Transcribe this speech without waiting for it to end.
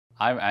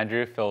I'm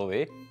Andrew Phil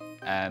Lee,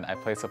 and I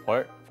play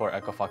support for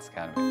FOXWIN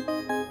Academy.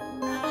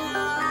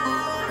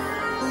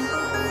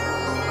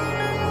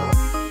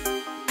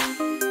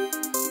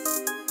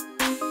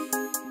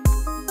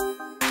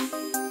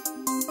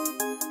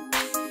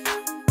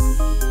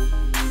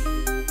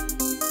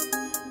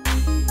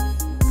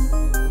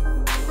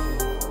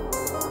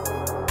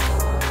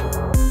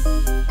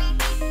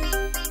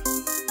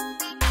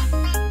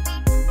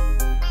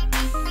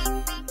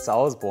 So I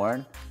was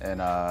born in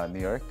New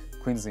York,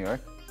 Queens, New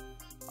York,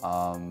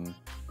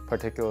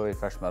 particularly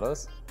Fresh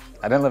Meadows.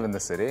 I didn't live in the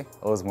city.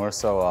 It was more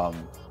so,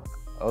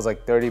 it was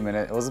like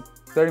 30-minute, it was a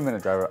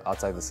 30-minute drive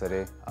outside the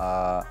city.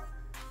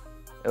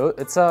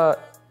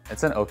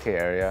 It's an okay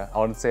area. I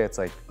wouldn't say it's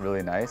like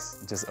really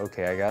nice, just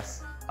okay, I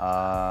guess.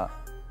 I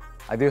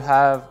do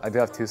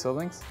have two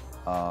siblings.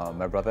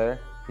 My brother,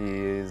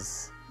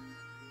 he's,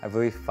 I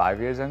believe, 5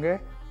 years younger.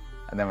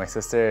 And then my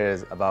sister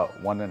is about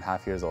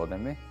 1.5 years older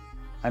than me.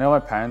 I know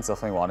my parents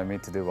definitely wanted me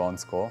to do well in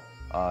school.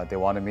 They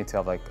wanted me to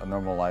have like a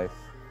normal life,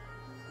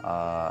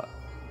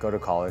 go to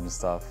college and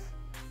stuff.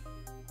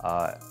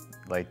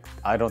 Like,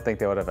 I don't think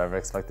they would have ever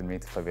expected me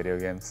to play video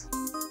games.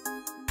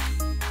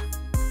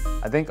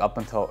 I think up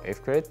until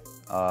 8th grade,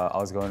 I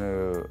was going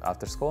to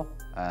after school,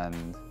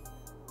 and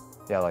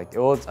yeah, like it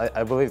was.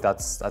 I believe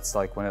that's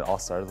like when it all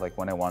started. Like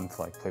when I wanted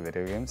to like play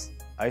video games.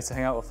 I used to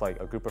hang out with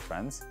like a group of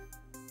friends.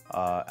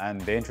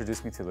 And they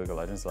introduced me to League of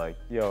Legends, like,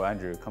 yo,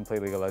 Andrew, come play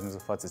League of Legends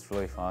with us, it's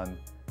really fun.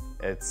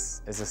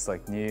 It's just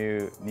like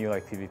new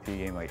like PvP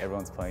game, like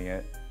everyone's playing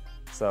it.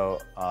 So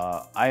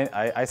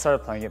I started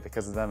playing it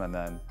because of them, and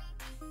then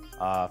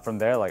from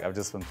there, like I've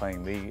just been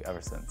playing League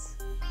ever since.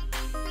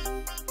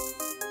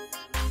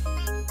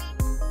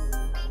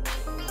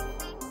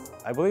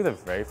 I believe the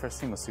very first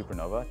team was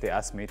Supernova. They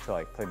asked me to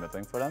like play mid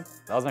lane for them.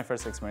 That was my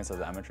first experience as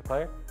an amateur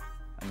player.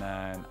 And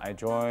then I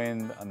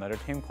joined another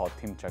team called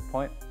Team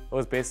Checkpoint. It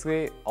was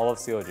basically all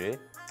of COG. It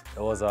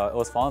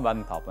was Fallen Bad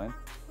in the top lane.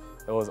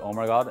 It was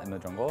Omar in the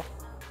jungle,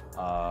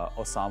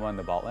 Osama in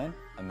the bot lane,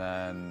 and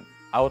then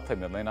I would play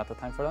mid lane at the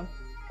time for them.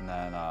 And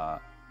then I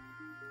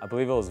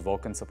believe it was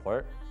Vulcan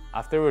support.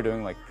 After we were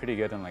doing like pretty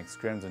good in like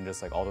scrims and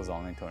just like all those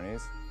online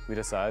tourneys, we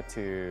decided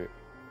to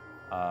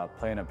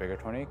play in a bigger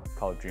tourney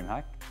called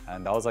DreamHack,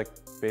 and that was like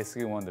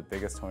basically one of the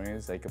biggest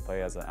tourneys that you could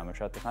play as an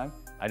amateur at the time.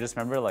 I just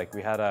remember like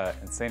we had an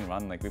insane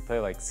run. Like we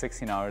played like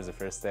 16 hours the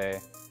first day,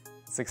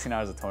 16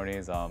 hours of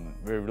tourneys.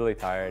 We were really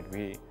tired.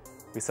 We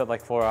slept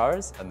like 4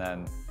 hours, and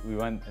then we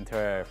went into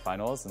our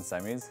finals and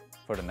semis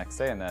for the next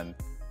day, and then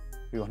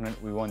we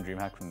won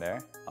DreamHack from there.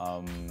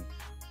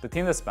 The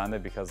team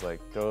disbanded because like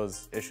there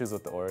was issues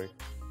with the org.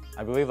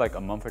 I believe like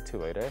a month or two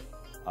later,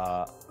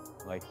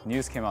 like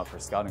news came out for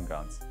Scouting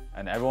Grounds,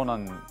 and everyone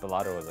on the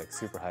ladder was like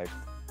super hyped.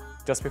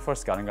 Just before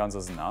Scouting Grounds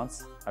was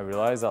announced, I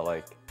realized that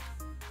like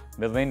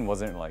mid lane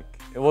wasn't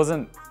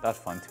that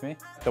fun to me.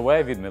 The way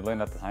I viewed mid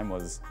lane at the time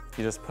was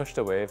you just push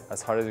the wave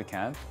as hard as you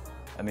can,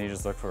 and then you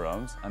just look for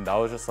roams, and that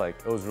was just like,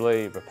 it was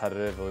really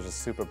repetitive. It was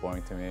just super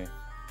boring to me.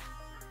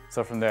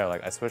 So from there,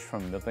 like I switched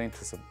from mid lane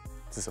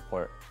to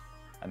support,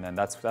 and then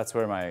that's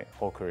where my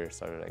whole career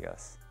started, I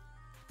guess.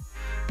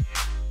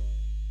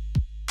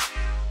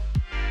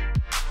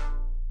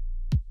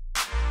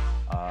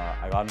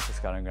 I got into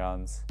Scouting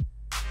Grounds.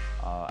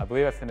 I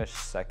believe I finished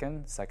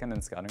second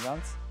in Scouting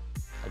Grounds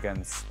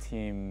against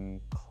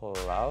Team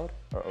Cloud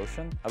or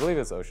Ocean. I believe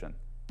it's Ocean.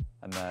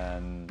 And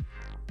then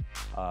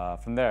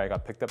from there, I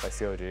got picked up by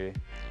COG,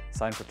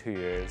 signed for 2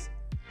 years.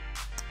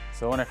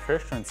 So when I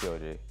first joined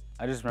COG,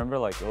 I just remember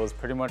like it was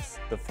pretty much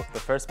the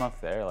first month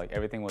there, like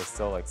everything was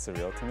still like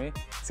surreal to me.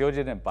 COG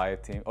didn't buy a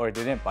team, or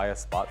they didn't buy a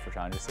spot for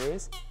Challenger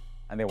Series,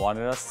 and they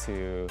wanted us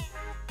to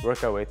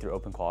work our way through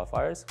open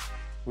qualifiers.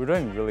 We were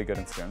doing really good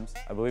in scrims.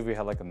 I believe we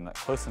had like a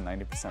close to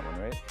 90% win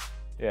rate.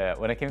 Yeah,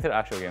 when it came to the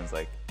actual games,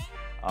 like,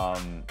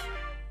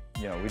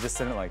 you know, we just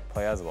didn't like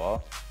play as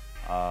well.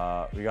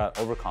 We got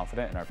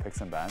overconfident in our picks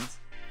and bans,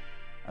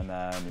 and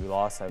then we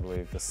lost, I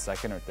believe, the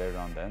second or third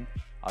round in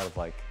out of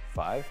like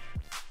 5.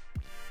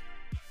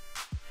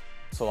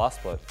 So last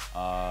split,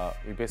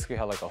 we basically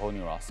had like a whole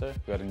new roster.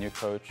 We had a new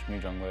coach, new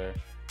jungler.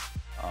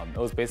 It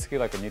was basically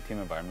like a new team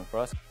environment for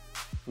us.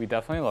 We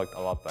definitely looked a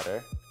lot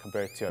better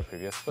compared to our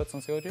previous splits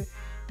on COG.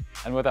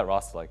 And with that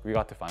roster, like we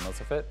got to finals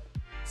with it.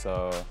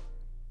 So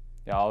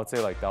yeah, I would say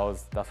like that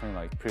was definitely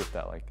like proof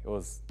that like it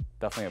was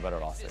definitely a better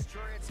roster.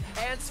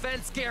 And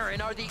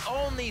Svenskeren are the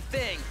only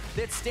thing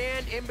that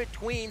stand in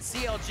between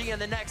CLG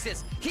and the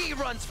Nexus. He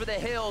runs for the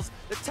hills.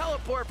 The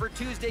teleport for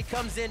Tuesday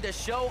comes in to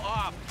show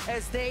off,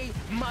 as they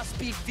must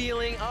be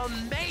feeling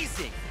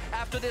amazing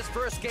after this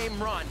first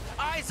game run.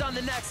 Eyes on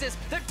the Nexus,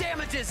 the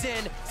damage is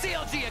in.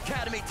 CLG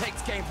Academy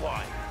takes game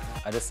 1.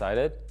 I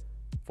decided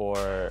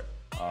for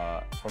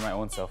my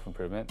own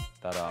self-improvement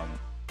that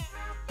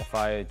if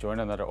I join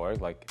another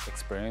org, like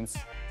experience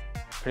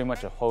pretty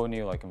much a whole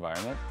new like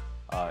environment,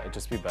 it'd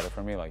just be better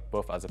for me, like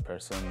both as a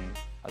person,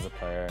 as a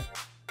player.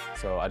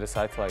 So I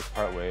decided to like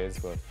part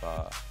ways with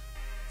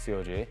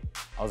COG.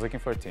 I was looking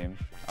for a team.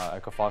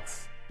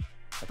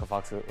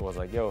 FOXWIN was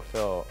like, yo,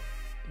 Phil,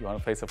 you want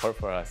to play support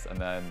for us? And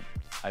then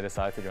I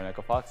decided to join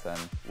EcoFox, and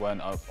when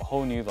a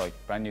whole new, like,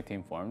 brand new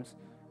team forms,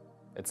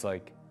 it's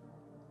like,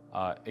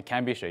 it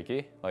can be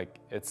shaky. Like,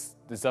 it's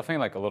definitely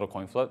like a little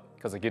coin flip,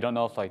 because like you don't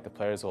know if like the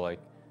players will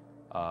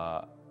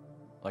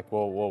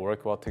will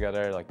work well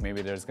together. Like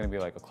maybe there's gonna be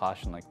like a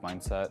clash in like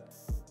mindset,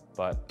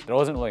 but there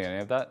wasn't really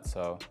any of that.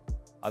 So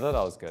I thought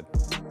that was good.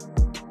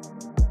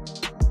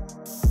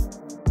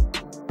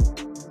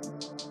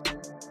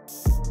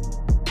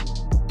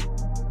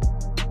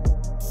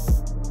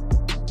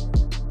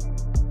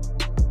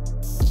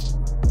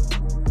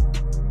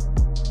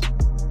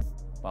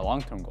 My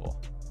long-term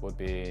goal would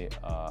be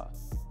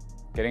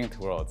getting into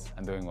Worlds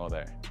and doing well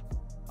there.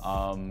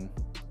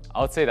 I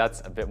would say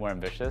that's a bit more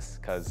ambitious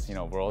because, you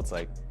know, Worlds,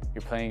 like,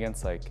 you're playing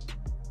against like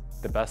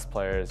the best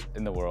players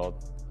in the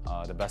world,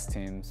 the best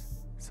teams.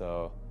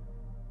 So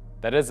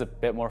that is a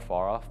bit more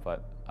far off,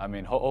 but I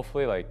mean,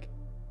 hopefully like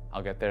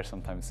I'll get there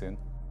sometime soon.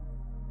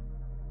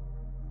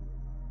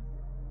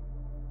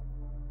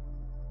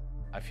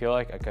 I feel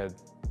like I could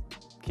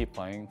keep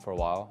playing for a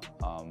while.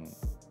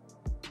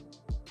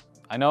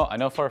 I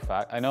know for a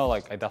fact, I know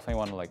like I definitely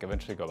want to like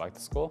eventually go back to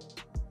school,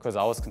 because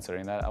I was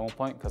considering that at one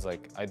point, because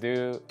like I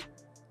definitely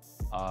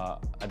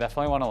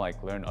want to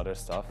like learn other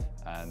stuff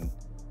and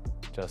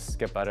just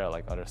get better at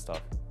like other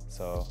stuff.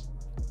 So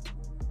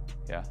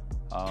yeah,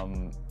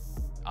 I'm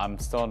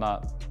still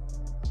not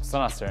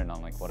certain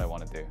on like what I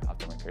want to do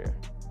after my career.